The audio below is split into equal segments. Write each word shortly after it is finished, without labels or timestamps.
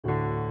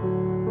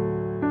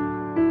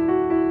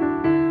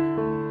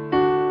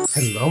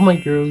Hello my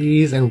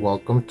girlies and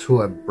welcome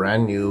to a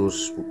brand new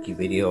spooky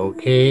video.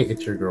 Okay,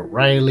 it's your girl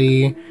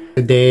Riley.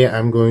 Today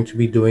I'm going to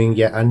be doing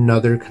yet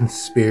another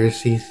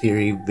conspiracy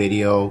theory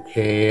video.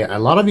 Okay, a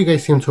lot of you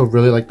guys seem to have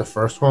really liked the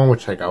first one,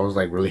 which I was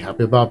really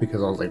happy about,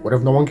 because I was like, what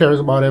if no one cares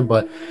about it?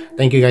 But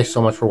thank you guys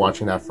so much for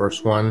watching that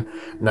first one.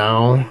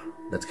 Now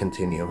let's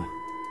continue.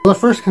 The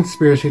first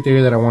conspiracy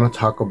theory that I want to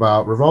talk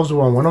about revolves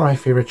around one of my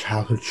favorite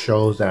childhood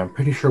shows that I'm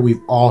pretty sure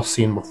we've all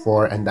seen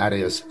before, and that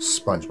is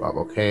SpongeBob.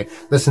 Okay,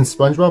 listen,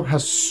 SpongeBob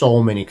has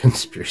so many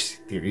conspiracy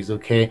theories.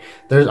 Okay,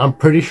 I'm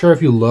pretty sure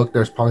if you look,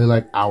 there's probably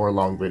like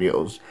hour-long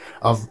videos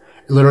of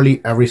literally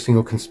every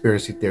single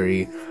conspiracy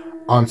theory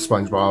on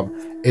SpongeBob.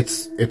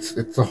 It's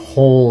a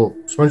whole,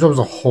 SpongeBob is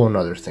a whole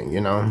nother thing,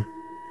 you know.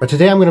 But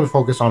today I'm going to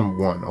focus on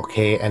one,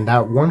 okay? And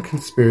that one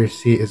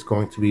conspiracy is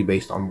going to be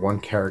based on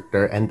one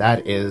character, and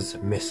that is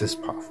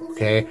Mrs. Puff,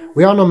 okay?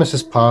 We all know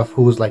Mrs. Puff,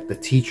 who was like the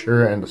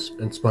teacher and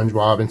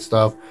SpongeBob and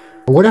stuff.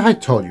 But what if I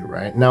told you,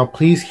 right? Now,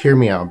 please hear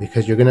me out,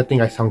 because you're going to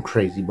think I sound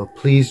crazy, but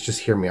please just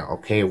hear me out,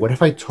 okay? What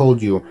if I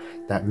told you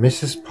that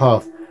Mrs.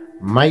 Puff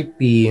might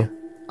be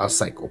a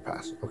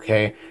psychopath,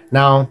 okay?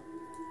 Now,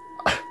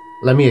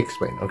 let me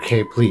explain,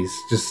 okay? Please,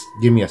 just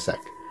give me a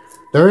sec.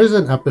 There is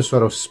an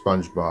episode of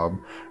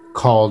SpongeBob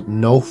called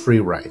No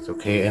Free Rides,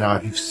 okay? And now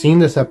if you've seen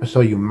this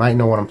episode, you might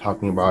know what I'm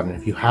talking about, and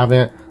if you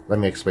haven't, let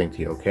me explain to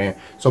you, okay?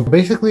 So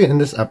basically in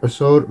this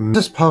episode,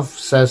 Mrs. Puff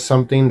says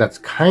something that's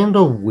kind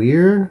of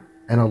weird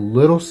and a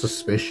little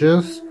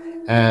suspicious,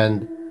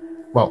 and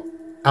well,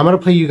 I'm gonna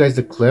play you guys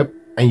the clip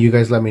and you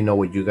guys let me know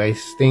what you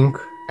guys think,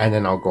 and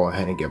then I'll go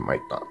ahead and give my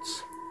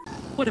thoughts.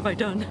 What have I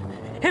done?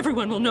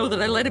 Everyone will know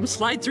that I let him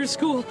slide through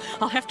school.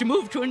 I'll have to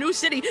move to a new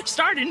city,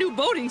 start a new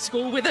boating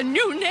school with a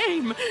new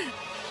name.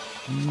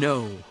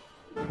 No.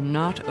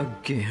 Not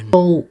again.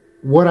 So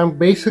what I'm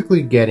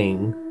basically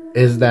getting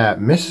is that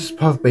Mrs.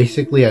 Puff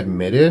basically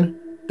admitted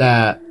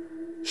that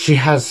she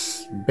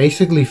has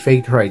basically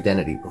faked her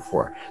identity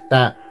before.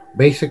 That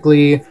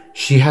basically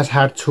she has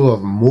had to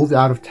have moved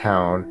out of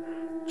town,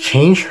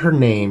 change her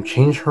name,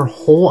 change her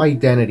whole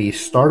identity,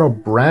 start a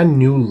brand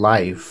new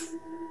life,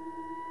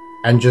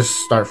 and just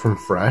start from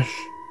fresh.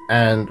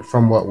 And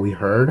from what we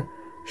heard,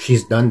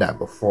 she's done that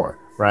before,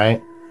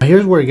 right?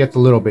 Here's where it gets a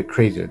little bit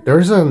crazier.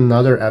 There's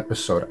another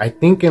episode, I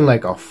think in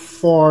like a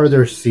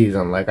farther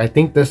season. Like I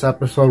think this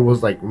episode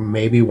was like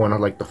maybe one of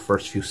like the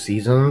first few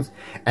seasons,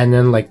 and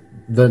then like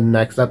the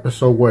next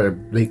episode where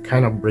they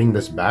kind of bring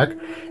this back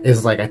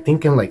is like I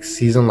think in like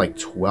season like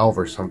 12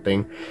 or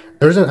something.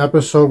 There's an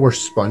episode where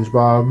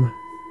SpongeBob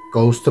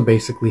goes to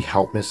basically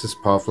help Mrs.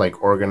 Puff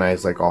like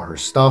organize like all her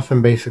stuff,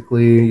 and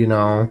basically, you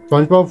know,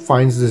 SpongeBob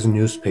finds this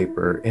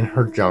newspaper in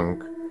her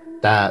junk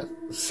that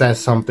says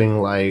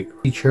something like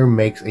teacher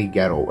makes a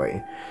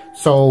getaway.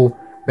 So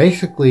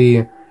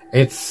basically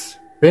it's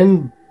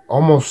been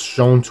almost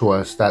shown to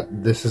us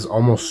that this is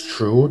almost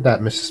true,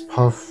 that Mrs.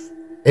 Puff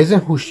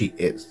isn't who she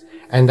is,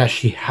 and that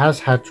she has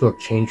had to have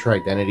changed her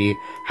identity,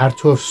 had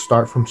to have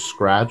start from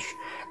scratch,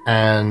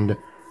 and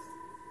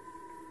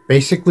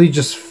basically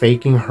just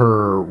faking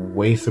her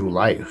way through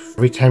life.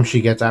 Every time she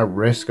gets at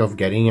risk of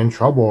getting in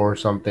trouble or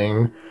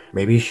something,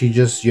 maybe she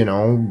just, you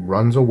know,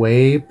 runs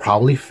away,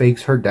 probably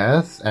fakes her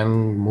death,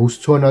 and moves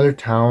to another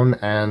town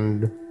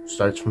and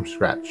starts from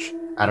scratch.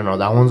 I don't know,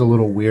 that one's a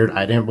little weird.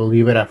 I didn't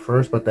believe it at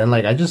first, but then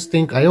like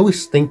I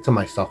always think to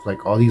myself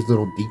like all these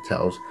little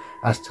details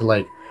as to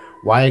like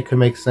why it could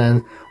make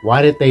sense.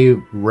 Why did they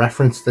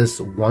reference this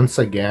once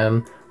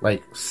again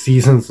like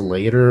seasons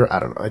later? I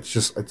don't know,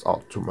 it's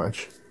all too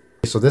much.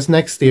 So this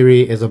next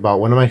theory is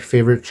about one of my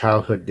favorite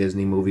childhood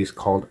Disney movies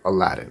called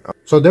Aladdin.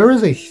 So there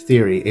is a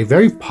theory, a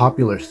very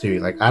popular theory.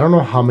 Like I don't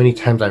know how many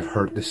times I've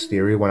heard this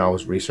theory when I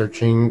was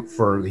researching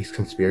for these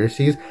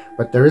conspiracies,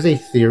 but there is a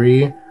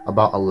theory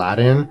about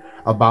Aladdin,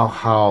 about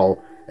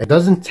how it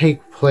doesn't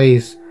take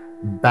place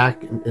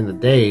back in the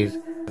days.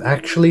 It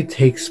actually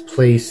takes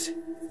place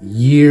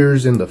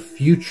years in the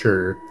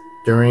future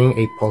during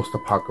a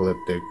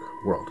post-apocalyptic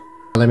world.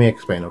 Let me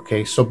explain,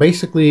 okay? So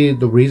basically,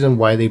 the reason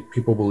why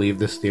people believe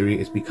this theory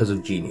is because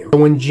of Genie. So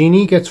when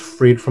Genie gets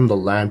freed from the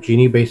lamp,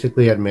 Genie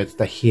basically admits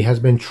that he has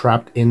been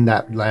trapped in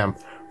that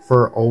lamp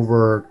for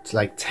over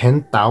like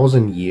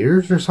 10,000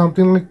 years or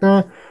something like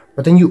that.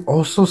 But then you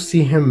also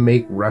see him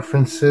make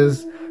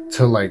references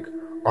to like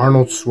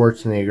Arnold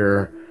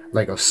Schwarzenegger,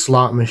 like a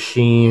slot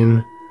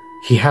machine.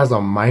 He has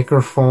a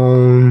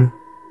microphone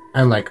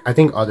and like I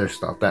think other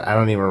stuff that I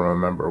don't even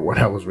remember when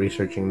I was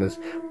researching this.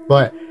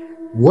 But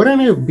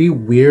wouldn't it be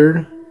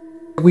weird?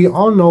 We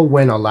all know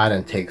when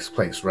Aladdin takes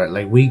place, right?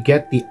 Like we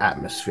get the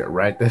atmosphere,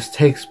 right? This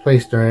takes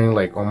place during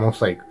like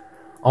almost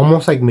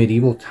like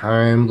medieval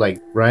time,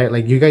 like, right?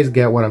 Like you guys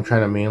get what I'm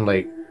trying to mean.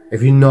 Like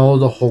if you know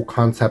the whole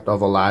concept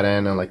of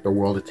Aladdin and like the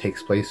world it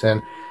takes place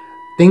in,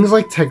 things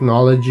like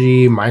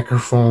technology,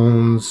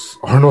 microphones,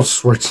 Arnold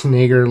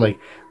Schwarzenegger, like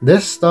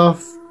this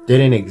stuff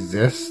didn't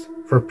exist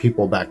for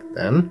people back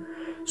then.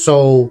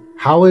 So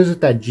how is it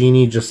that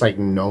Genie just like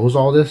knows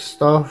all this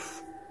stuff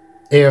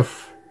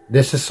if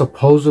this is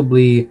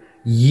supposedly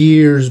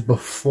years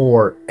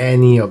before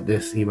any of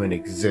this even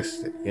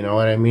existed. You know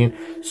what I mean?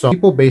 So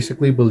people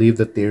basically believe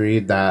the theory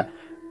that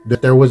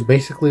there was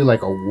basically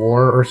like a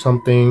war or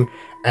something,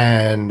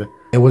 and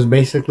it was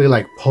basically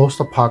like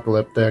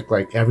post-apocalyptic,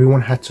 like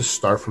everyone had to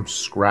start from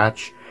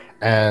scratch,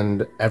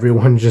 and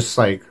everyone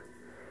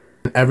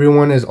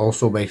is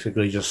also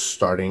basically just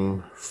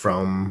starting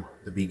from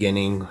the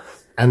beginning.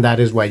 And that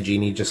is why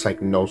Genie just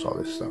like knows all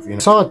this stuff, you know. I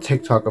saw a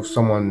TikTok of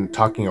someone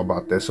talking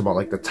about this, about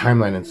like the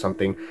timeline and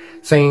something,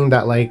 saying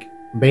that like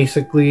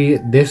basically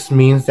this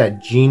means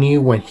that Genie,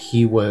 when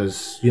he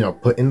was, you know,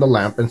 put in the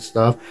lamp and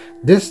stuff,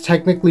 this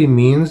technically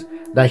means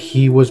that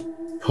he was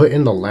put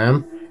in the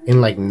lamp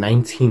in like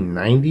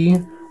 1990,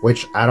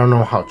 which I don't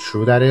know how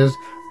true that is.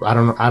 I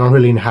don't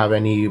really have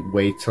any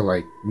way to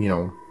like, you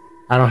know,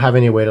 I don't have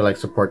any way to like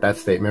support that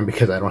statement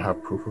because I don't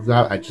have proof of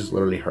that. I just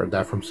literally heard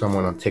that from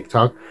someone on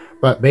TikTok.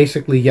 But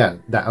basically, yeah,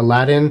 that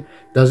Aladdin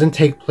doesn't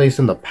take place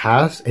in the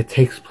past. It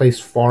takes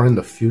place far in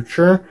the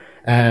future.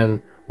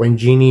 And when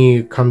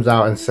Genie comes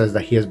out and says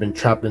that he has been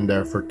trapped in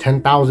there for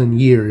 10,000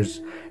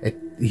 years,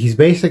 he's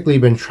basically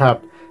been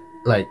trapped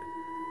like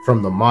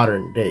from the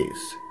modern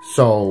days.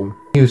 So when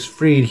he was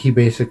freed, he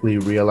basically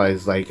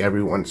realized like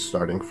everyone's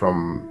starting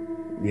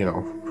from, you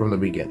know, from the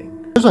beginning.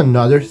 There's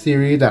another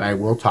theory that I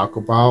will talk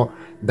about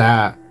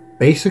that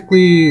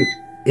basically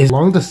is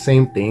along the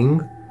same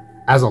thing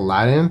as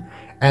Aladdin,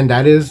 and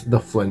that is the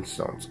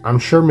Flintstones. I'm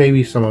sure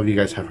maybe some of you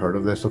guys have heard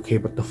of this, okay,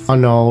 but the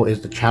Flintstones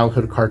is the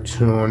childhood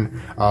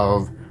cartoon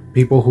of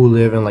people who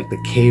live in like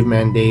the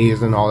caveman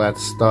days and all that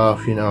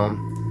stuff, you know.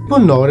 People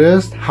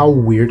noticed how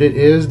weird it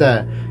is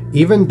that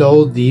even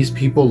though these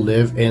people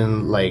live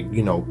in like,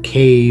 you know,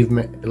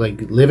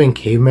 live in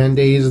caveman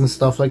days and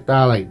stuff like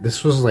that, like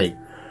this was like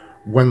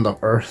when the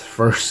earth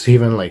first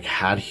even like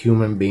had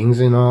human beings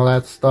and all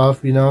that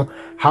stuff, you know.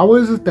 How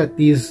is it that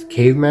these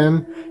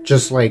cavemen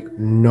just like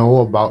know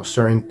about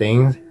certain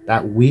things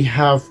that we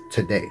have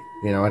today?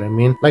 You know what I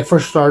mean? Like for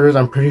starters,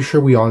 I'm pretty sure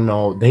we all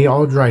know they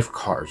all drive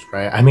cars,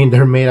 right? I mean,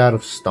 they're made out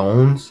of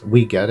stones,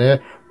 we get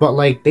it, but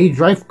like they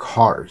drive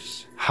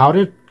cars. How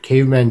did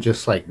cavemen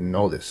just like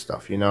know this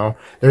stuff, you know?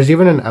 There's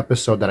even an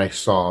episode that I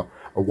saw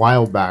a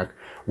while back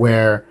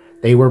where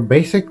they were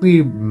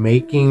basically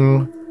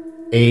making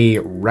a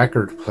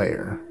record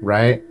player,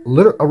 right?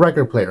 A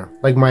record player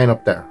like mine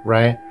up there,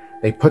 right?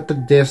 They put the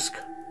disc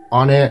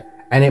on it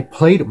and it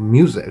played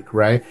music,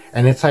 right?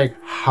 And it's like,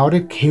 how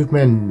did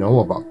cavemen know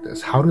about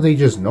this? How do they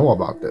just know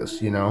about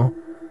this, you know?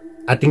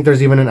 I think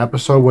there's even an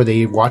episode where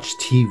they watch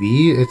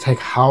TV. It's like,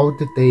 how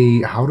do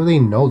they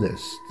know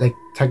this? Like,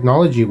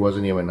 technology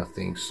wasn't even a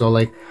thing. So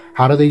like,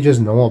 how do they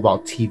just know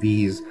about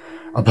TVs,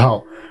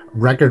 about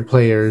record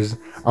players,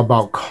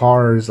 about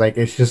cars? Like,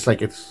 it's just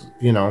like, it's,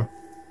 you know,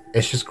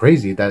 it's just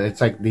crazy that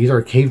it's like these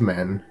are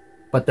cavemen,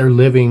 but they're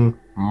living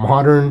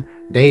modern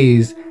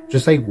days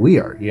just like we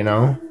are, you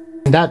know?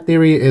 And that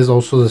theory is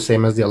also the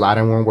same as the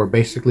Aladdin one, where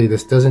basically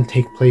this doesn't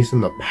take place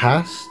in the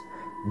past.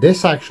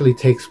 This actually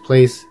takes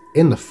place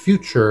in the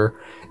future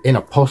in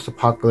a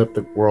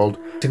post-apocalyptic world,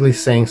 basically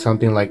saying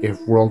something like if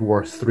World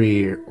War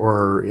III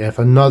or if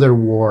another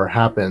war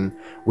happened,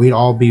 we'd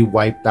all be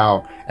wiped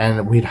out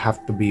and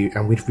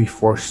we'd be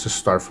forced to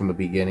start from the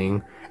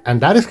beginning. And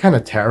that is kind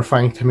of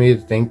terrifying to me, to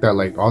think that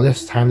like all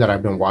this time that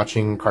I've been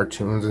watching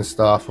cartoons and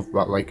stuff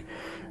about like,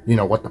 you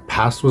know, what the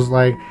past was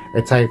like,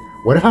 it's like,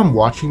 what if I'm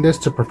watching this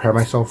to prepare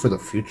myself for the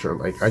future?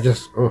 Like,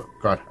 oh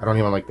god, I don't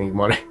even like thinking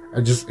about it.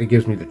 It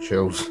gives me the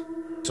chills.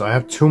 So I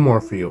have two more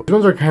for you. These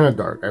ones are kind of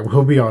dark, I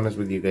will be honest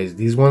with you guys.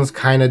 These ones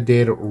kind of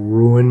did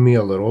ruin me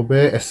a little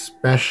bit,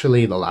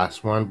 especially the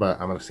last one, but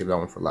I'm gonna save that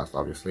one for last,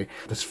 obviously.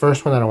 This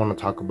first one that I want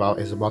to talk about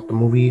is about the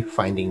movie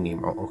Finding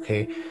Nemo,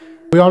 okay?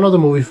 We all know the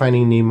movie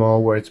Finding Nemo,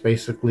 where it's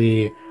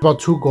basically about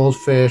two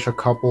goldfish, a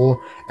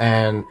couple,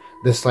 and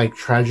this like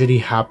tragedy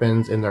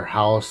happens in their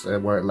house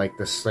where like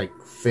this like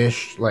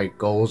fish like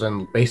goes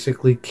and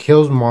basically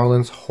kills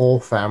Marlin's whole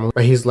family,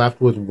 but he's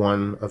left with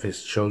one of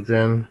his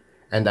children,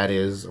 and that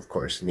is of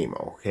course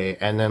Nemo, okay?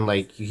 And then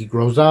like he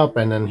grows up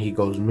and then he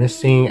goes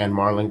missing and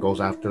Marlin goes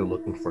after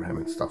looking for him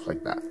and stuff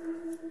like that.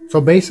 So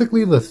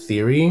basically the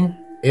theory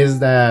is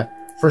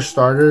that, for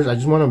starters, I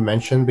just want to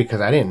mention,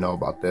 because I didn't know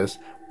about this,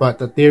 but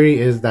the theory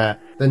is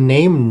that the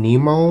name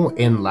Nemo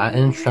in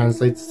Latin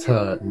translates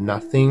to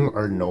nothing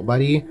or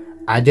nobody.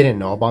 I didn't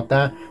know about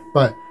that,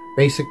 but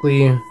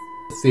basically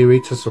the theory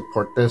to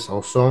support this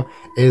also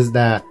is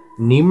that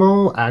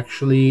Nemo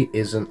actually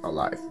isn't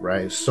alive,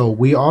 right? So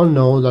we all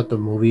know that the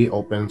movie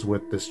opens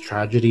with this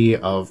tragedy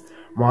of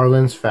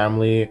Marlin's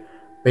family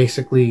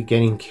basically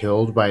getting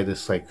killed by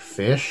this like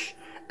fish,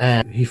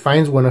 and he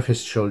finds one of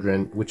his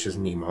children, which is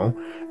Nemo,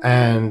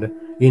 and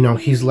you know,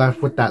 he's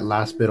left with that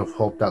last bit of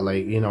hope that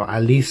like, you know,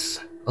 at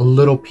least a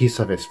little piece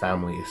of his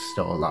family is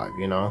still alive,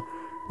 you know?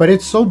 But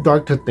it's so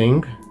dark to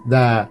think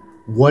that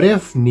what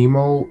if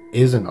Nemo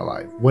isn't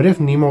alive? What if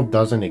Nemo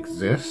doesn't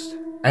exist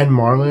and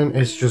Marlin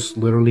is just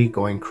literally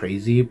going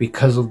crazy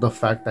because of the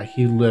fact that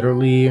he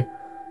literally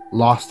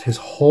lost his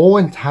whole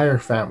entire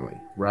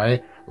family,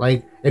 right?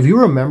 Like, if you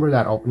remember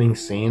that opening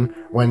scene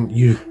when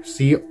you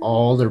see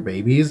all their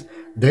babies,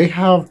 they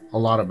have a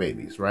lot of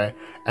babies, right?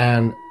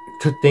 And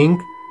to think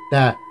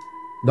that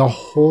the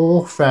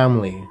whole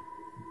family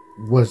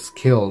was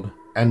killed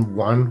and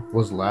one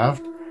was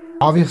left,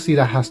 obviously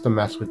that has to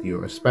mess with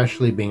you,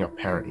 especially being a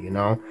parent, you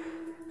know?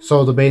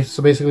 So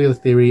basically the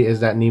theory is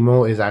that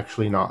Nemo is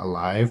actually not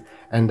alive,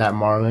 and that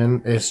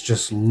Marlin is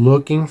just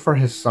looking for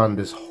his son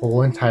this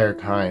whole entire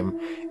time,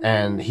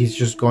 and he's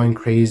just going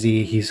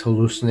crazy. He's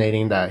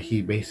hallucinating that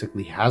he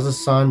basically has a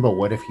son, but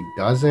what if he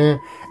doesn't?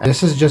 And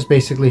this is just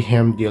basically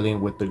him dealing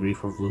with the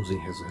grief of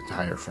losing his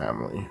entire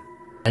family.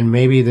 And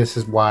maybe this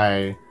is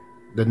why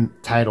the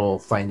title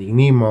Finding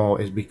Nemo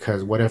is,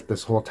 because what if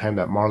this whole time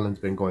that Marlin's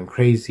been going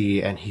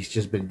crazy and he's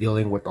just been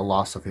dealing with the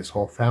loss of his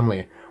whole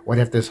family? What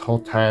if this whole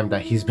time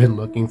that he's been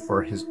looking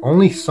for his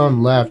only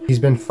son left, he's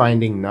been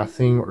finding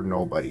nothing or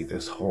nobody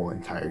this whole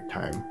entire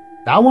time?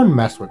 That one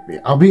messed with me.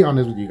 I'll be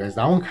honest with you guys.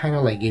 That one kind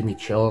of like gave me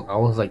chills. I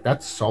was like,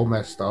 that's so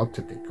messed up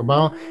to think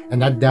about.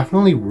 And that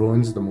definitely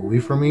ruins the movie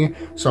for me.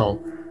 So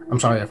I'm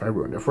sorry if I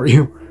ruined it for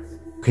you.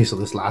 Okay, so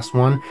this last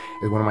one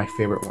is one of my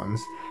favorite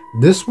ones.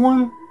 This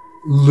one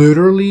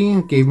literally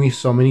gave me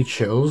so many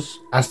chills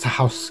as to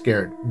how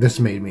scared this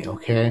made me,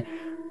 okay?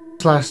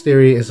 This last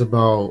theory is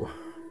about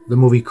the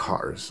movie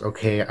Cars,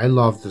 okay? I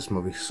love this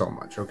movie so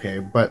much, okay?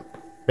 But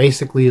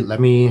basically, let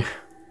me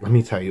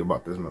tell you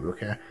about this movie,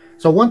 okay?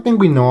 So one thing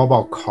we know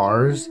about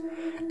Cars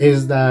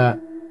is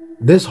that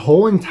this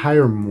whole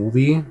entire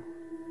movie,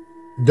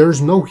 there's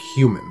no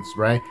humans,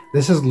 right?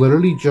 This is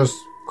literally just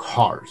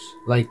cars.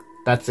 Like,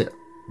 that's it.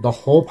 The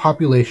whole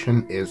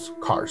population is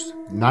cars.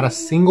 Not a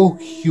single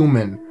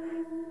human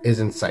is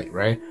in sight,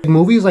 right? In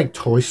movies like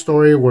Toy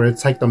Story, where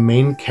it's like the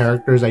main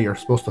characters that you're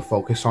supposed to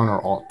focus on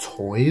are all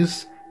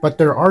toys, but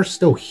there are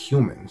still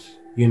humans,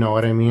 you know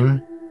what I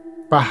mean?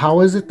 But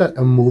how is it that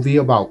a movie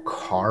about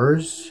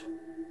cars,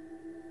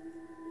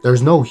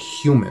 there's no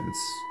humans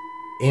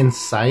in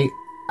sight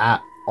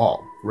at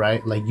all,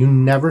 right? Like, you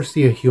never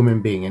see a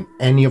human being in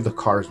any of the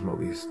Cars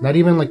movies. Not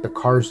even like the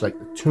Cars, like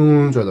the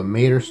Toons or the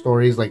Mater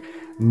stories, like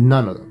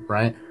none of them,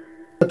 right?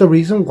 But the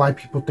reason why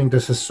people think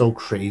this is so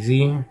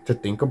crazy to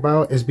think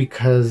about is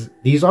because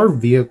these are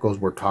vehicles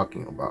we're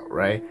talking about,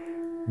 right?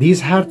 These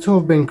had to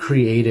have been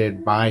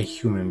created by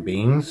human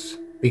beings,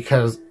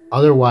 because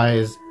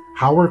otherwise,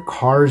 how are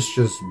cars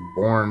just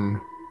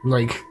born?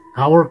 Like,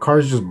 how are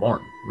cars just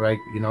born? Right?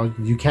 You know,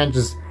 you can't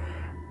just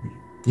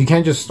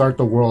start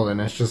the world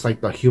and it's just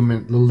like the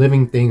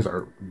living things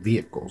are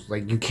vehicles.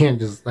 Like, you can't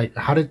just, like,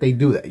 how did they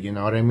do that? You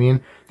know what I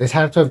mean? This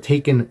had to have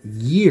taken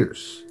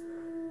years.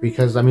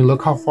 Because, I mean,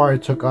 look how far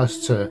it took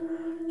us to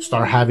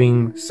start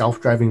having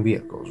self-driving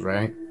vehicles,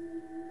 right?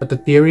 But the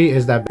theory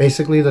is that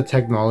basically the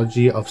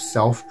technology of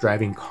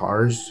self-driving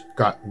cars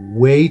got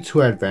way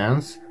too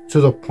advanced to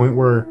the point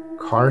where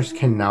cars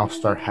can now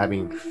start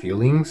having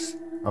feelings,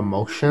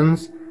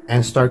 emotions,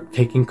 and start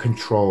taking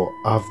control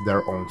of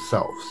their own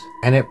selves.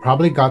 And it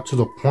probably got to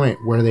the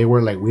point where they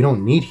were like, we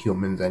don't need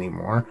humans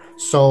anymore.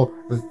 So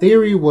the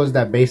theory was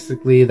that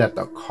basically that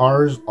the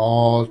cars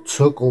all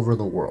took over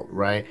the world,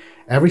 right?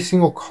 Every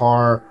single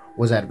car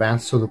was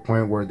advanced to the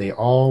point where they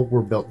all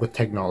were built with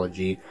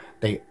technology.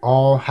 They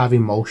all have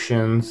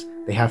emotions,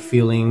 they have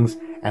feelings,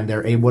 and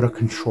they're able to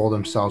control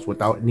themselves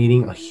without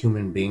needing a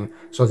human being.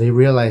 So they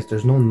realized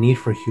there's no need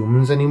for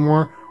humans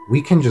anymore.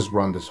 We can just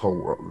run this whole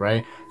world,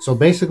 right? So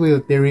basically the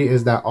theory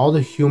is that all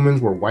the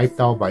humans were wiped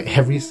out by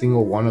every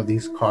single one of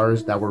these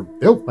cars that were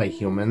built by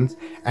humans,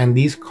 and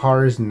these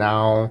cars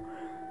now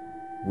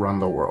run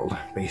the world,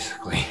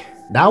 basically.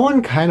 That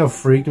one kind of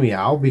freaked me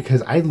out,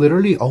 because I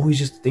literally always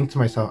just think to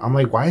myself, I'm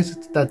like, why is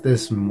it that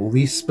this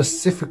movie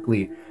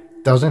specifically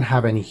doesn't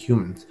have any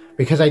humans?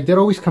 Because I did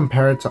always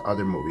compare it to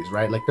other movies,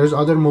 right? Like, there's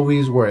other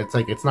movies where it's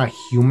like, it's not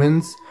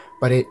humans,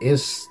 but it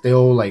is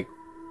still like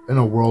in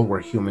a world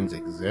where humans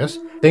exist.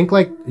 Think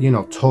like, you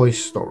know, Toy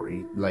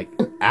Story, like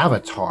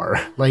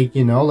Avatar, like,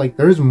 you know, like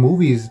there's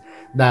movies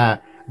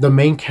that the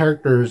main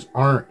characters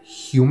aren't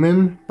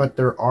human, but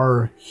there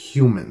are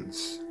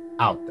humans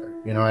out there.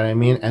 You know what I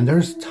mean? And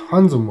there's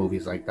tons of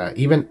movies like that.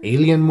 Even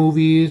alien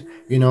movies,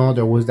 you know,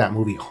 there was that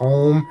movie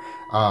Home,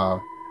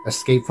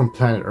 Escape from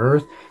Planet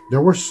Earth.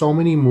 There were so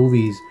many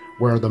movies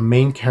where the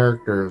main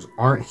characters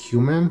aren't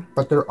human,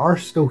 but there are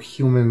still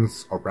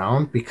humans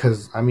around,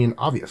 because, I mean,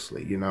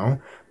 obviously, you know.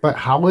 But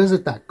how is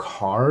it that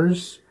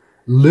Cars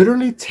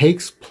literally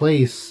takes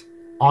place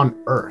on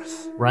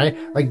Earth, right?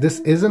 Like,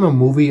 this isn't a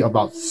movie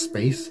about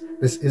space.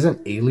 This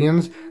isn't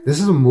aliens. This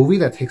is a movie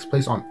that takes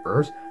place on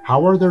Earth.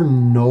 How are there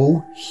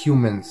no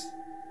humans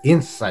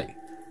in sight?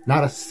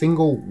 Not a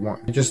single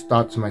one. I just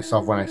thought to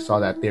myself when I saw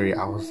that theory,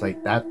 I was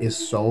like, that is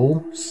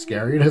so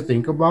scary to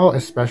think about,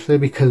 especially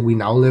because we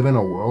now live in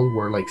a world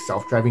where like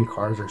self-driving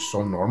cars are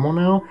so normal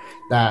now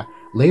that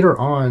later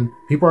on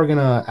people are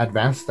gonna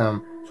advance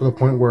them to the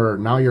point where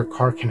now your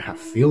car can have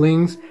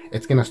feelings.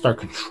 It's gonna start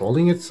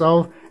controlling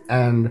itself.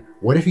 And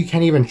what if you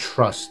can't even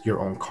trust your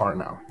own car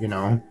now, you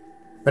know?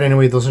 But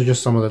anyway, those are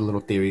just some of the little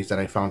theories that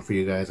I found for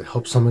you guys. I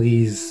hope some of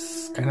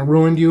these kind of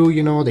ruined you,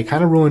 you know. They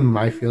kind of ruined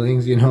my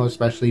feelings, you know,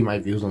 especially my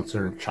views on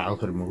certain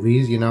childhood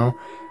movies, you know.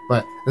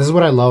 But this is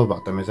what I love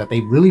about them, is that they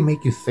really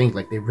make you think.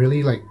 Like, they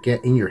really, like,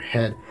 get in your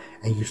head,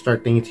 and you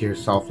start thinking to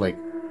yourself, like,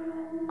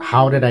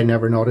 how did I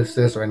never notice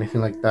this, or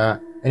anything like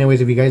that.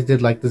 Anyways, if you guys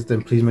did like this,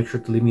 then please make sure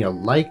to leave me a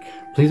like.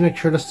 Please make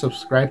sure to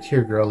subscribe to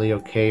your girly,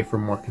 okay, for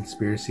more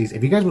conspiracies.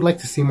 If you guys would like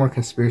to see more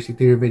conspiracy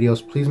theory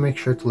videos, please make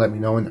sure to let me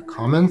know in the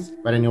comments.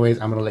 But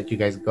anyways, I'm gonna let you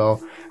guys go.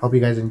 Hope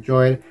you guys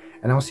enjoyed,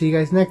 and I'll see you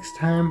guys next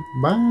time.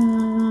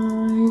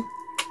 Bye!